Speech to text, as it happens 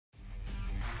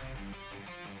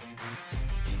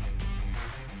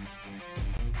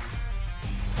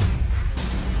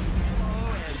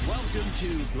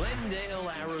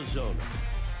Glendale, Arizona.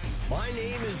 My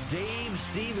name is Dave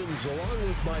Stevens, along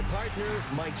with my partner,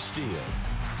 Mike Steele.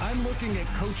 I'm looking at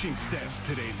coaching staffs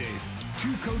today, Dave.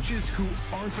 Two coaches who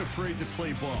aren't afraid to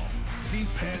play ball. Deep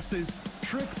passes,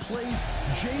 trick plays,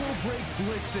 jailbreak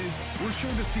blitzes. We're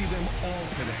sure to see them all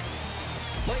today.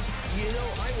 Mike, you know,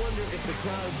 I wonder if the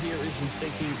crowd here isn't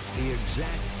thinking the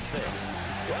exact thing.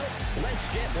 Well,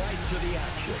 let's get right to the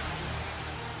action.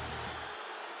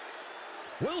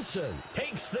 Wilson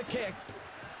takes the kick.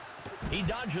 He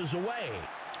dodges away.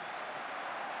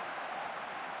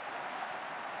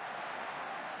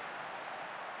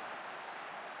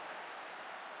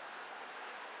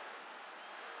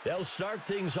 They'll start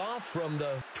things off from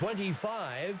the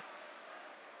 25.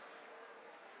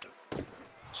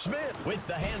 Smith with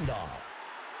the handoff.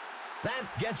 That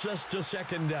gets us to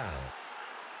second down.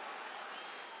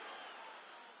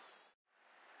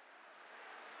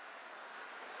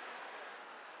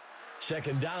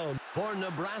 Second down for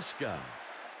Nebraska.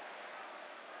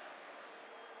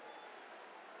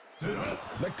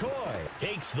 McCoy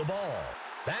takes the ball.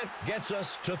 That gets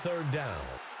us to third down.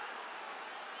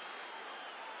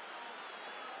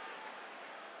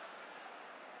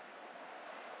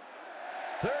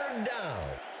 Third down.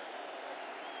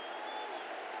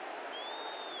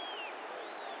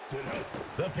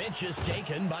 The pitch is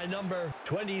taken by number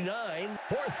 29.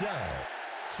 Fourth down.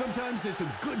 Sometimes it's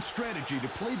a good strategy to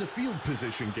play the field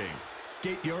position game.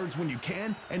 Get yards when you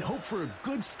can and hope for a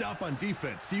good stop on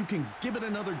defense so you can give it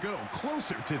another go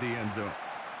closer to the end zone.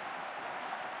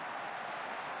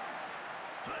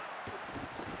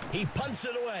 He punts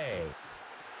it away.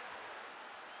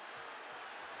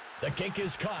 The kick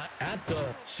is caught at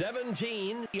the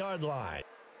 17-yard line.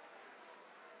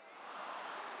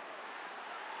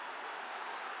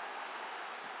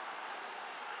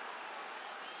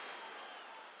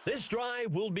 This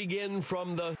drive will begin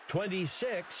from the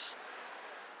 26.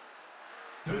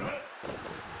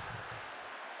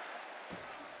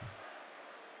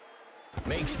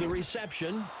 Makes the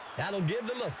reception. That'll give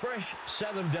them a fresh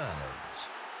set of downs.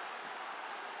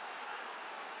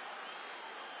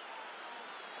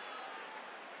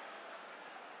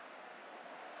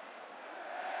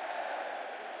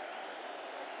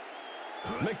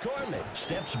 McCormick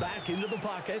steps back into the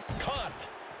pocket. Caught.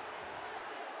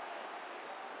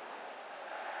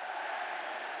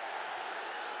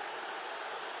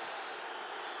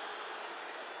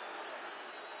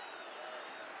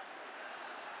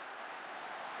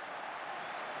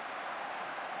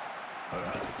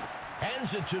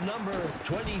 Hands it to number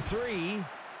 23.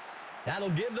 That'll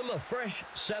give them a fresh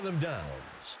set of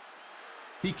downs.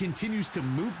 He continues to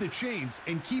move the chains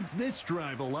and keep this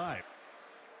drive alive.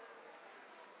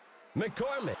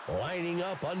 McCormick lining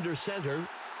up under center.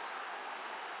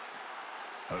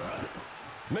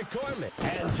 McCormick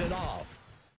hands it off.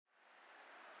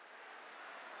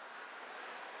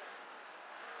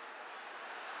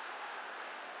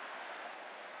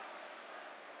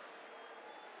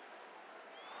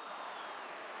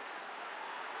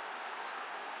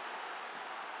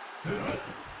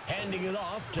 Handing it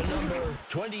off to number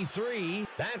 23.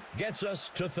 That gets us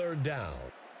to third down.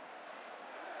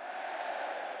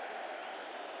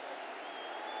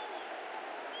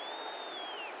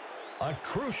 A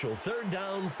crucial third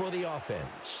down for the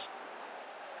offense.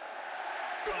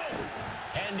 Go!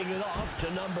 Handing it off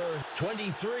to number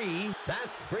 23. That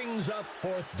brings up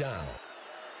fourth down.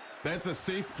 That's a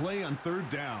safe play on third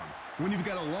down. When you've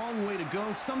got a long way to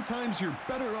go, sometimes you're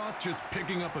better off just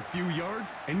picking up a few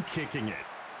yards and kicking it.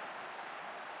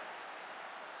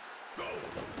 Go!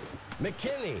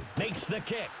 McKinney makes the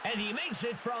kick, and he makes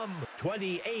it from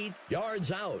 28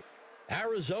 yards out.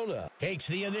 Arizona takes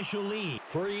the initial lead,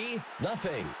 3-0.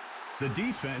 The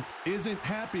defense isn't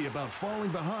happy about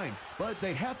falling behind, but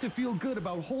they have to feel good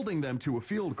about holding them to a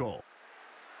field goal.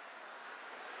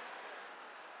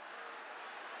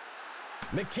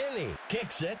 McKinney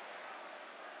kicks it.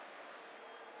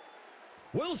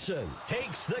 Wilson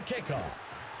takes the kickoff.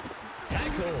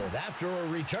 Tackled after a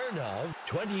return of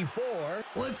 24.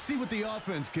 Let's see what the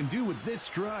offense can do with this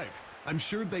drive. I'm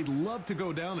sure they'd love to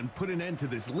go down and put an end to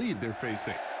this lead they're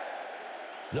facing.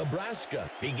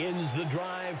 Nebraska begins the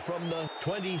drive from the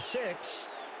 26.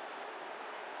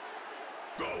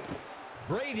 Go!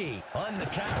 Brady on the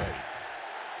carry.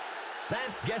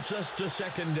 That gets us to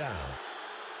second down.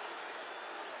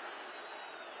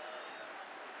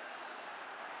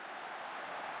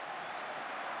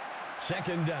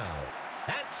 Second down.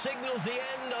 That signals the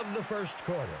end of the first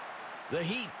quarter. The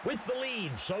Heat with the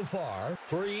lead so far,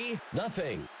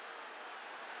 3-0.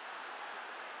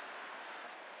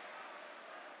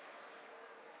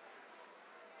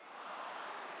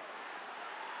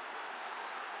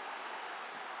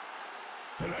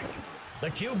 The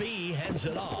QB hands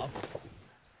it off.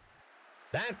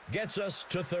 That gets us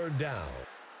to third down.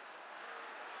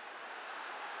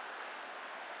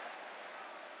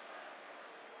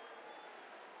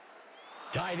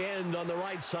 Tight end on the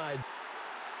right side.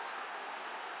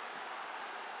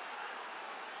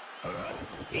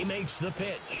 He makes the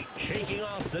pitch, shaking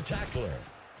off the tackler.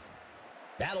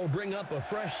 That'll bring up a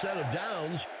fresh set of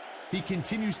downs. He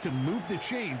continues to move the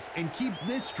chains and keep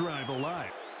this drive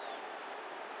alive.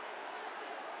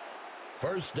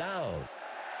 First down.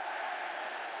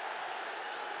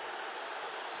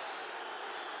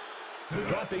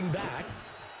 Dropping back.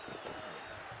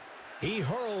 He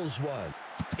hurls one.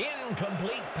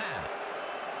 Incomplete pass.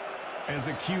 As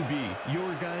a QB,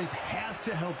 your guys have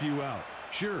to help you out.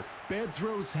 Sure, bad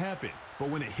throws happen, but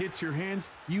when it hits your hands,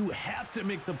 you have to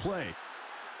make the play.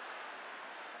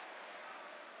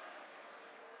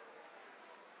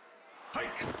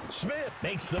 Smith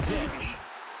makes the pitch.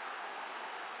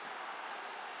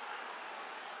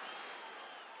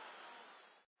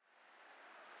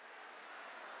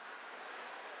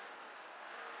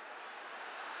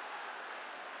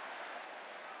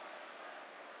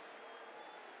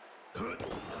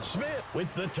 Smith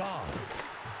with the toss.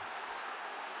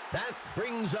 That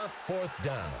brings up fourth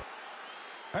down.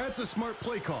 That's a smart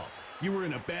play call. You were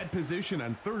in a bad position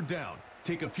on third down.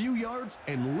 Take a few yards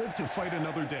and live to fight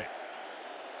another day.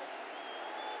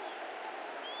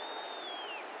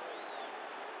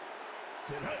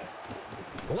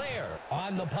 Blair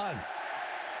on the punt.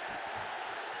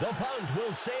 The punt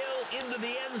will sail into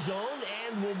the end zone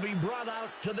and will be brought out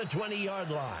to the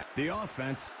 20-yard line. The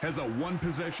offense has a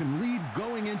one-possession lead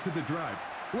going into the drive.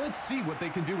 Let's see what they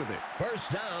can do with it.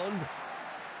 First down.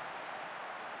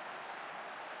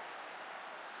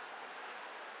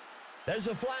 There's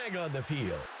a flag on the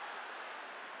field.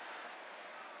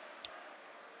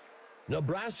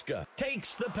 Nebraska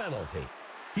takes the penalty.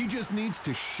 He just needs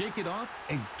to shake it off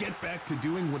and get back to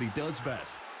doing what he does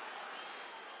best.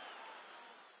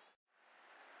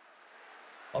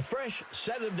 A fresh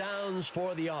set of downs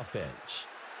for the offense.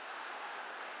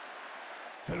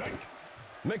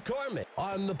 McCormick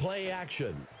on the play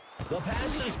action. The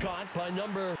pass is caught by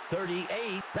number 38.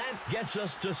 That gets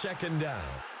us to second down.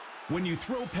 When you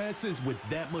throw passes with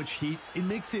that much heat, it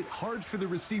makes it hard for the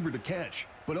receiver to catch,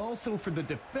 but also for the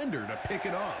defender to pick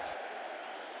it off.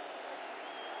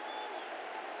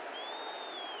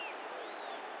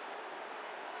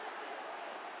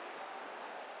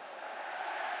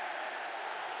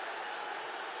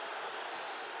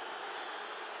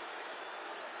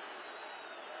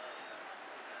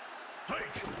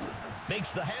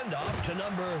 Makes the handoff to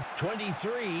number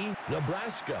 23.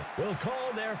 Nebraska will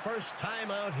call their first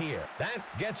timeout here. That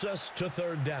gets us to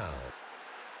third down.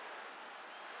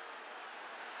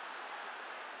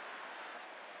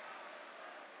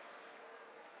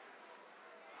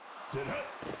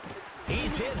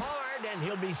 He's hit hard, and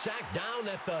he'll be sacked down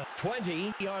at the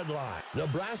 20-yard line.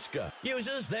 Nebraska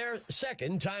uses their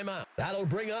second timeout. That'll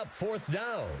bring up fourth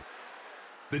down.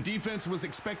 The defense was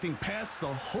expecting pass the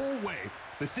whole way.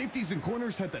 The safeties and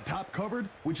corners had the top covered,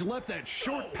 which left that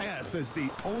short pass as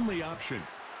the only option.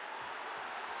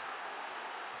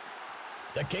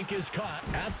 The kick is caught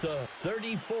at the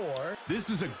 34. This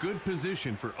is a good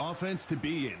position for offense to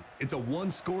be in. It's a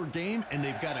one-score game, and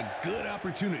they've got a good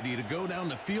opportunity to go down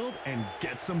the field and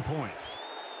get some points.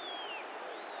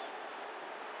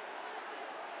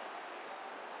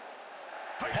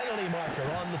 Penalty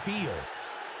marker on the field.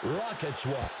 Rockets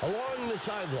one along the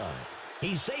sideline.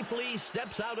 He safely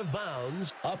steps out of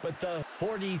bounds up at the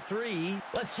 43.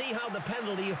 Let's see how the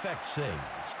penalty affects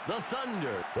things. The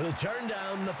Thunder will turn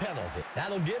down the penalty.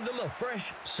 That'll give them a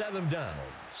fresh set of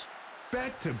downs.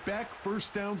 Back-to-back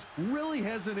first downs really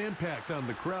has an impact on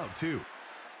the crowd, too.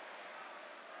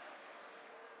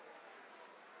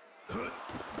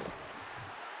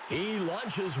 He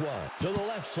launches one to the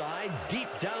left side, deep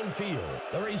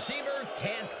downfield. The receiver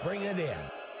can't bring it in.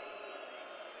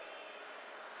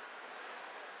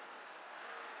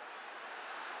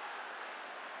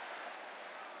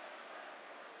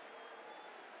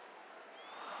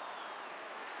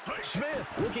 Smith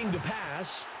looking to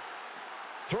pass.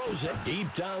 Throws it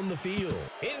deep down the field.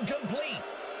 Incomplete.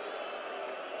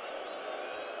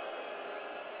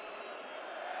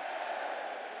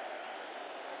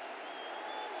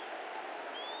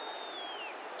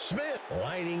 Smith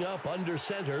lining up under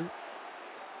center.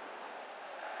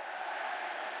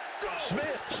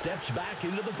 Smith steps back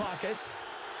into the pocket.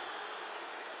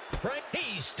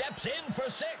 He steps in for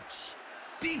 6.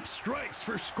 Deep strikes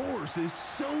for scores is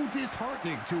so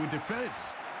disheartening to a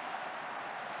defense.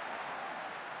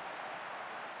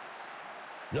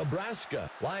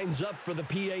 Nebraska lines up for the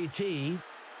PAT.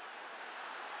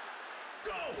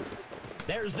 Go!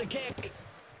 There's the kick.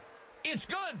 It's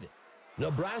good.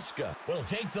 Nebraska will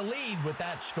take the lead with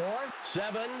that score,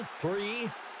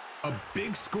 7-3. A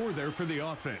big score there for the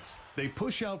offense. They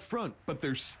push out front, but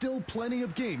there's still plenty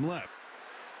of game left.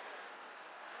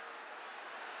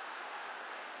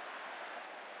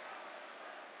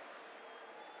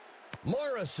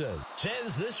 Morrison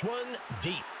sends this one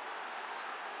deep.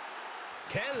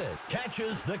 Cannon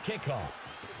catches the kickoff.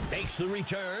 Makes the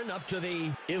return up to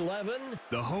the 11.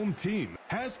 The home team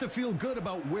has to feel good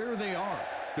about where they are.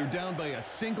 They're down by a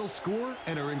single score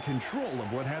and are in control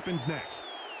of what happens next.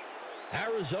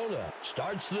 Arizona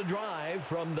starts the drive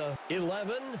from the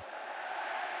 11.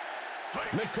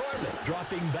 McCormick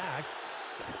dropping back.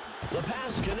 The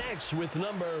pass connects with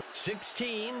number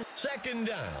 16. Second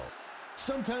down.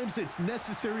 Sometimes it's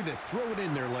necessary to throw it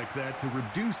in there like that to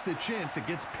reduce the chance it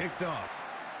gets picked off.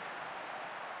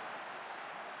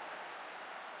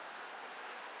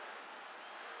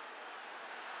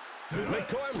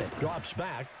 McCormick drops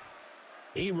back.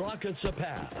 He rockets a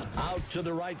pass out to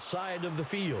the right side of the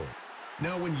field.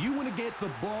 Now, when you want to get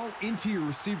the ball into your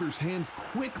receiver's hands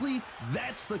quickly,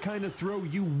 that's the kind of throw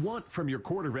you want from your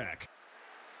quarterback.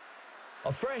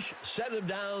 A fresh set of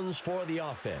downs for the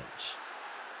offense.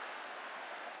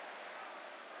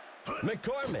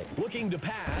 McCormick looking to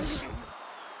pass.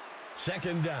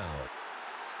 Second down.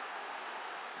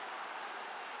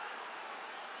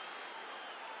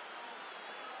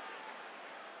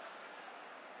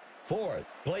 Fourth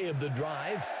play of the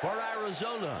drive for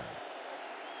Arizona.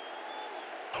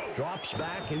 Drops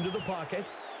back into the pocket.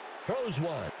 Throws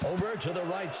one over to the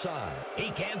right side.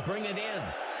 He can't bring it in.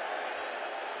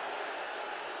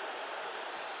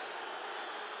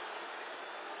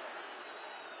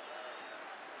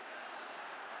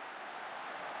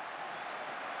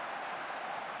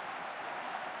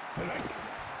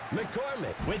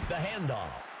 McCormick with the handoff.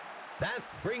 That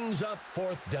brings up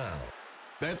fourth down.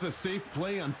 That's a safe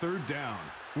play on third down.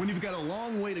 When you've got a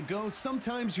long way to go,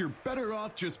 sometimes you're better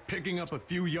off just picking up a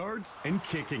few yards and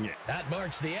kicking it. That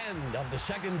marks the end of the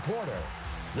second quarter.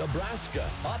 Nebraska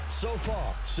up so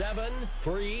far,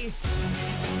 7-3.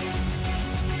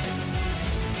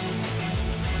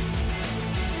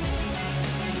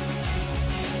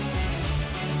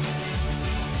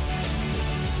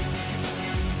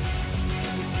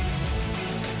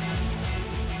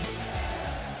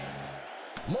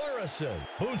 Morrison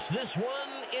boots this one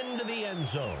into the end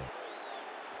zone.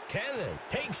 Cannon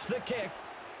takes the kick.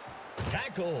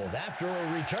 Tackled after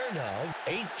a return of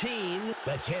 18.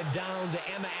 Let's head down to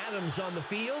Emma Adams on the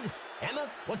field. Emma,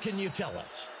 what can you tell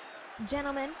us?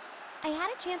 Gentlemen, I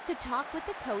had a chance to talk with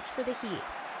the coach for the Heat.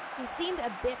 He seemed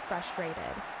a bit frustrated.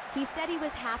 He said he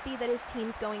was happy that his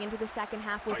team's going into the second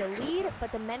half with a lead,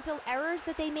 but the mental errors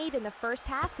that they made in the first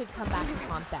half could come back and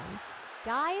haunt them.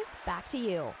 Guys, back to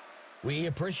you. We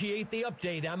appreciate the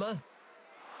update, Emma.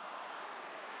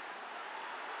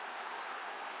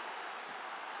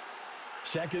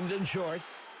 Second and short.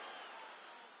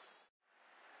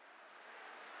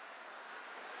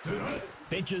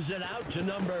 Pitches it out to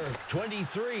number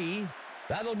 23.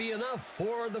 That'll be enough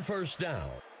for the first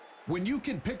down. When you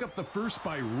can pick up the first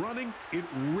by running, it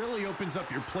really opens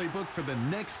up your playbook for the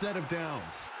next set of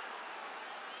downs.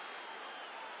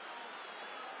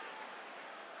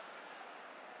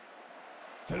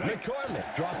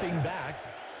 McCormick dropping back.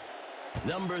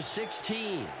 Number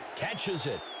 16 catches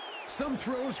it. Some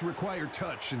throws require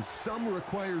touch and some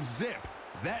require zip.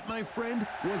 That, my friend,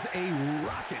 was a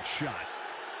rocket shot.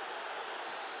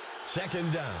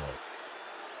 Second down.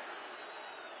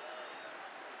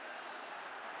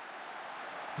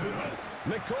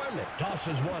 McCormick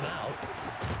tosses one out.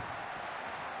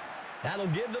 That'll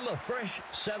give them a fresh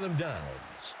set of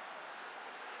downs.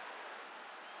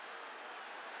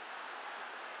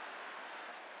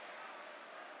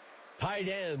 Tight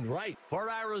end right for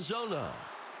Arizona.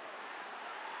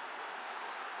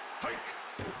 Hike.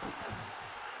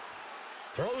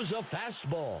 Throws a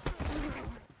fastball.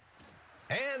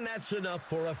 And that's enough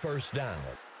for a first down.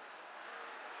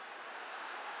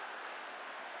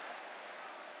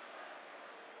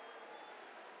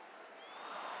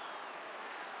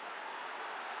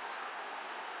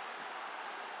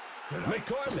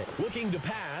 McCormick looking to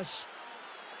pass.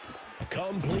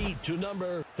 Complete to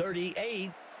number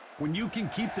 38. When you can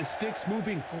keep the sticks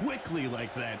moving quickly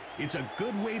like that, it's a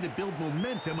good way to build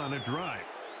momentum on a drive.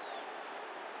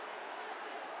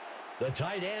 The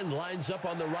tight end lines up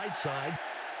on the right side.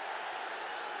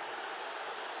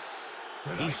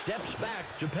 He steps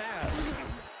back to pass.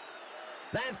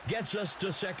 That gets us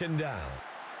to second down.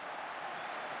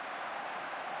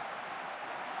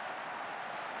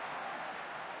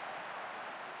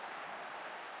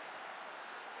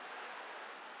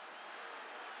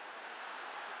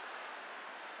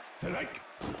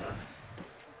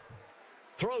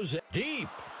 Throws it deep,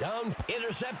 down,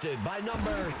 intercepted by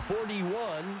number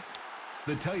 41.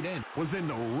 The tight end was in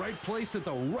the right place at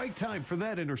the right time for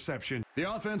that interception.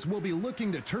 The offense will be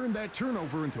looking to turn that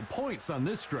turnover into points on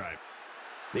this drive.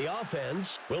 The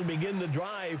offense will begin the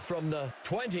drive from the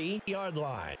 20-yard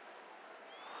line.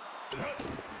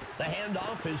 The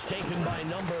handoff is taken by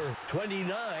number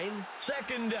 29,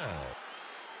 second down.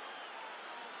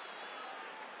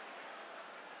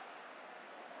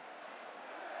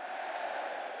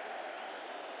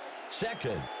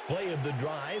 Second play of the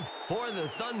drive for the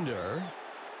Thunder.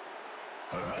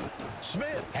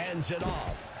 Smith hands it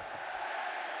off.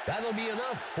 That'll be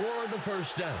enough for the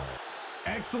first down.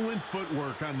 Excellent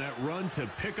footwork on that run to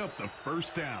pick up the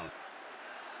first down.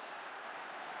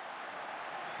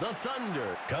 The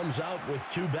Thunder comes out with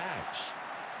two backs.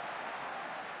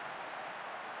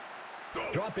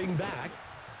 Dropping back.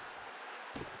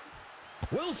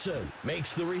 Wilson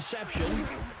makes the reception.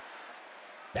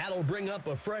 That'll bring up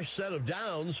a fresh set of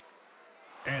downs.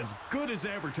 As good as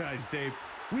advertised, Dave.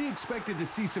 We expected to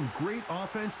see some great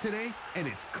offense today, and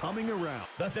it's coming around.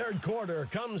 The third quarter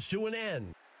comes to an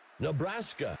end.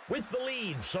 Nebraska with the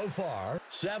lead so far,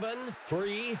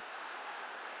 7-3.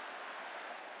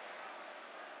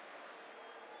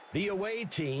 The away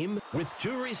team with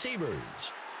two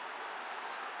receivers.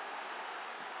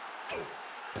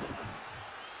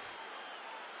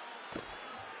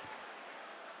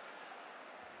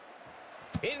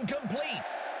 Incomplete.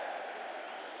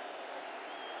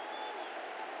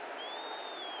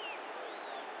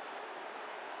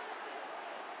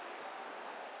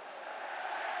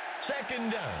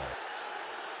 Second down.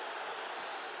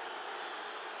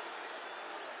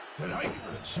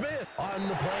 Smith on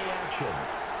the play action.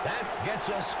 That gets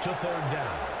us to third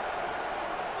down.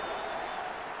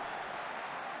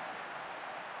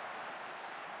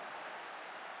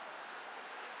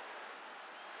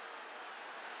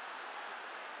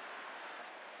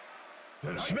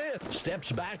 Smith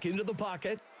steps back into the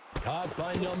pocket. Caught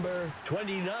by number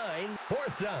 29.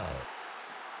 Fourth down.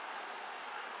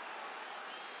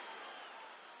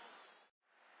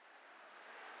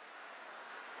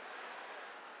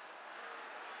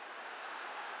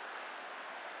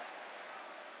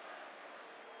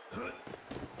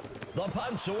 The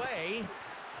punt's away,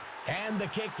 and the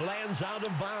kick lands out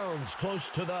of bounds close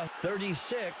to the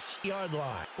 36-yard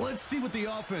line. Let's see what the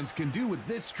offense can do with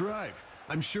this drive.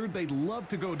 I'm sure they'd love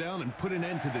to go down and put an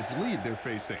end to this lead they're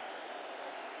facing.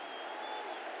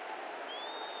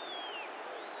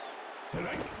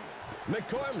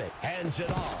 McCormick hands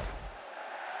it off.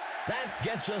 That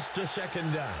gets us to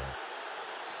second down.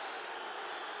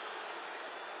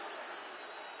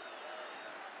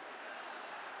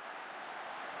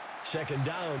 Second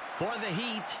down for the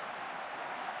Heat.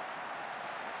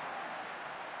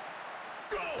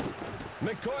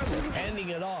 McCormick handing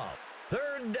it off.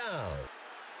 Third down.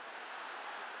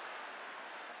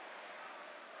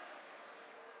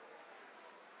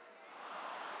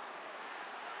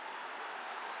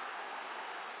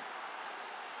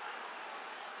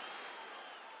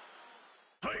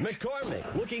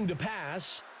 McCormick looking to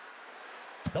pass.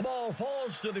 The ball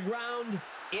falls to the ground.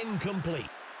 Incomplete.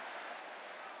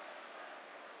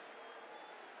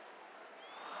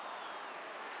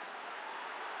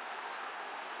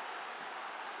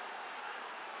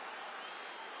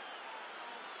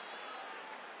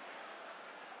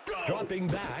 Dropping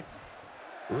back,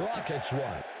 rockets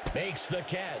one, makes the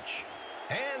catch,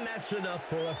 and that's enough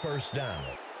for a first down.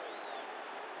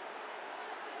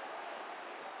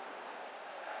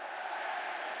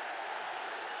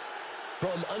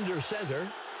 From under center,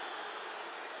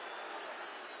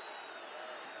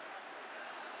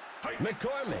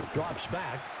 McCormick drops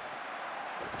back,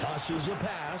 tosses a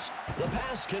pass. The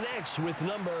pass connects with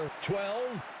number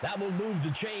 12. That will move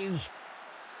the chains.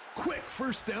 Quick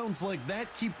first downs like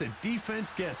that keep the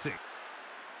defense guessing.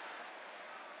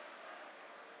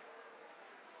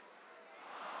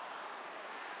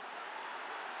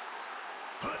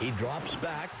 He drops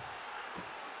back,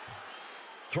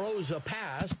 throws a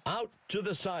pass out to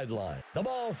the sideline. The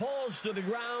ball falls to the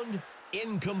ground,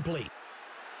 incomplete.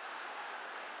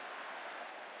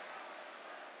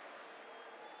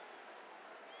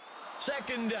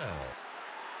 Second down.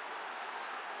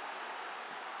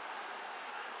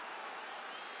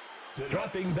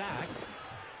 Dropping back,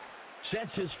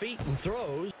 sets his feet and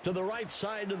throws to the right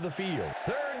side of the field.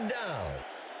 Third down.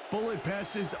 Bullet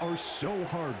passes are so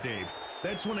hard, Dave.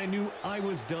 That's when I knew I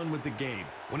was done with the game,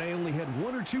 when I only had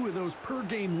one or two of those per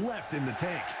game left in the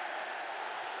tank.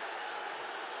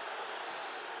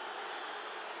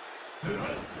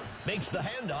 Makes the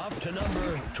handoff to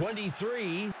number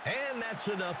 23, and that's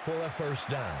enough for a first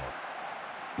down.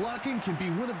 Blocking can be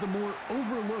one of the more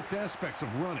overlooked aspects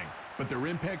of running, but their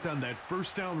impact on that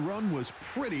first down run was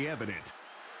pretty evident.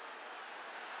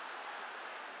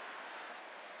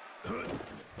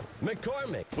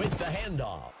 McCormick with the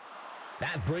handoff.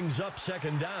 That brings up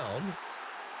second down.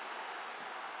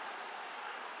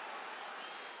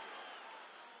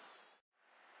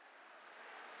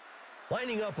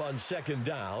 Lining up on second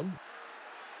down.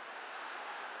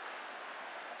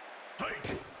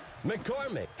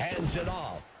 McCormick hands it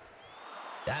off.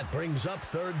 That brings up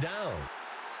third down.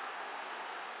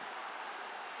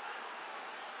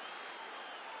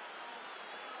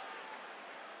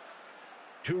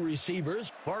 Two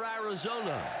receivers for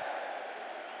Arizona.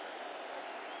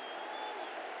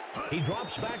 He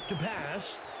drops back to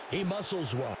pass. He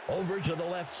muscles one over to the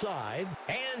left side,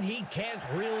 and he can't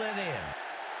reel it in.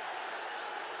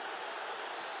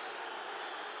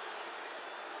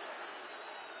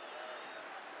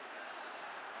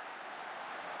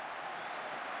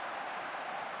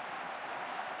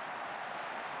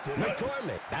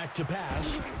 McCormick back to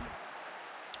pass.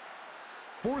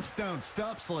 Fourth down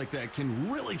stops like that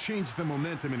can really change the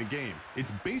momentum in a game.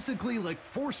 It's basically like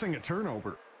forcing a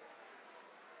turnover.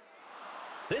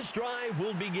 This drive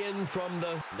will begin from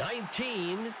the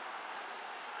 19.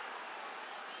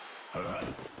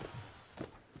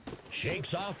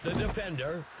 Shakes off the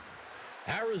defender.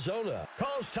 Arizona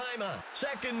calls timeout.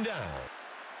 Second down.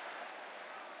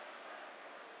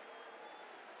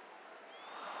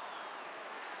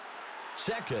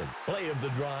 Second play of the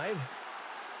drive.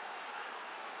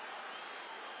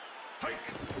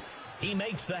 He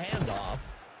makes the handoff.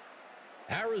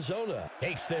 Arizona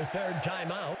takes their third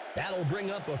timeout. That'll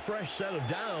bring up a fresh set of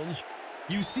downs.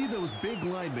 You see those big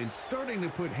linemen starting to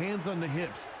put hands on the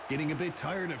hips, getting a bit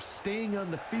tired of staying on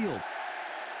the field.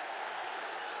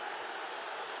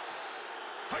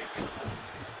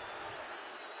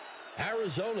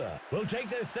 Arizona will take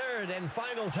their third and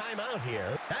final timeout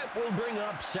here. That will bring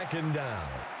up second down.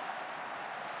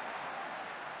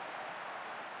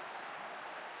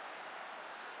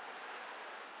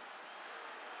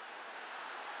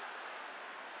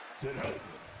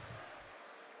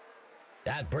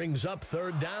 That brings up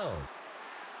third down.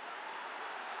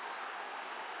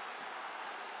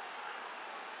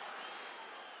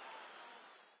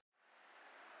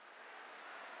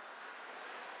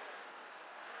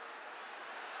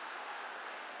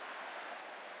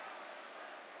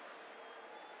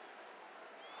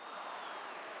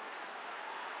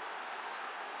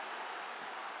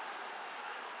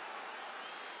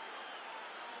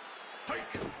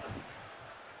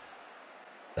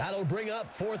 That'll bring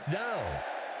up fourth down.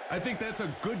 I think that's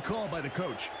a good call by the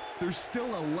coach. There's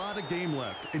still a lot of game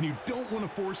left, and you don't want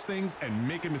to force things and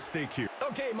make a mistake here.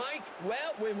 Okay, Mike,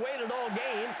 well, we've waited all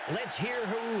game. Let's hear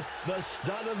who the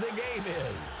stud of the game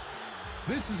is.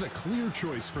 This is a clear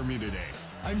choice for me today.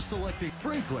 I'm selecting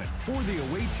Franklin for the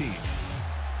away team.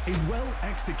 A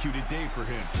well-executed day for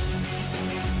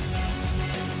him.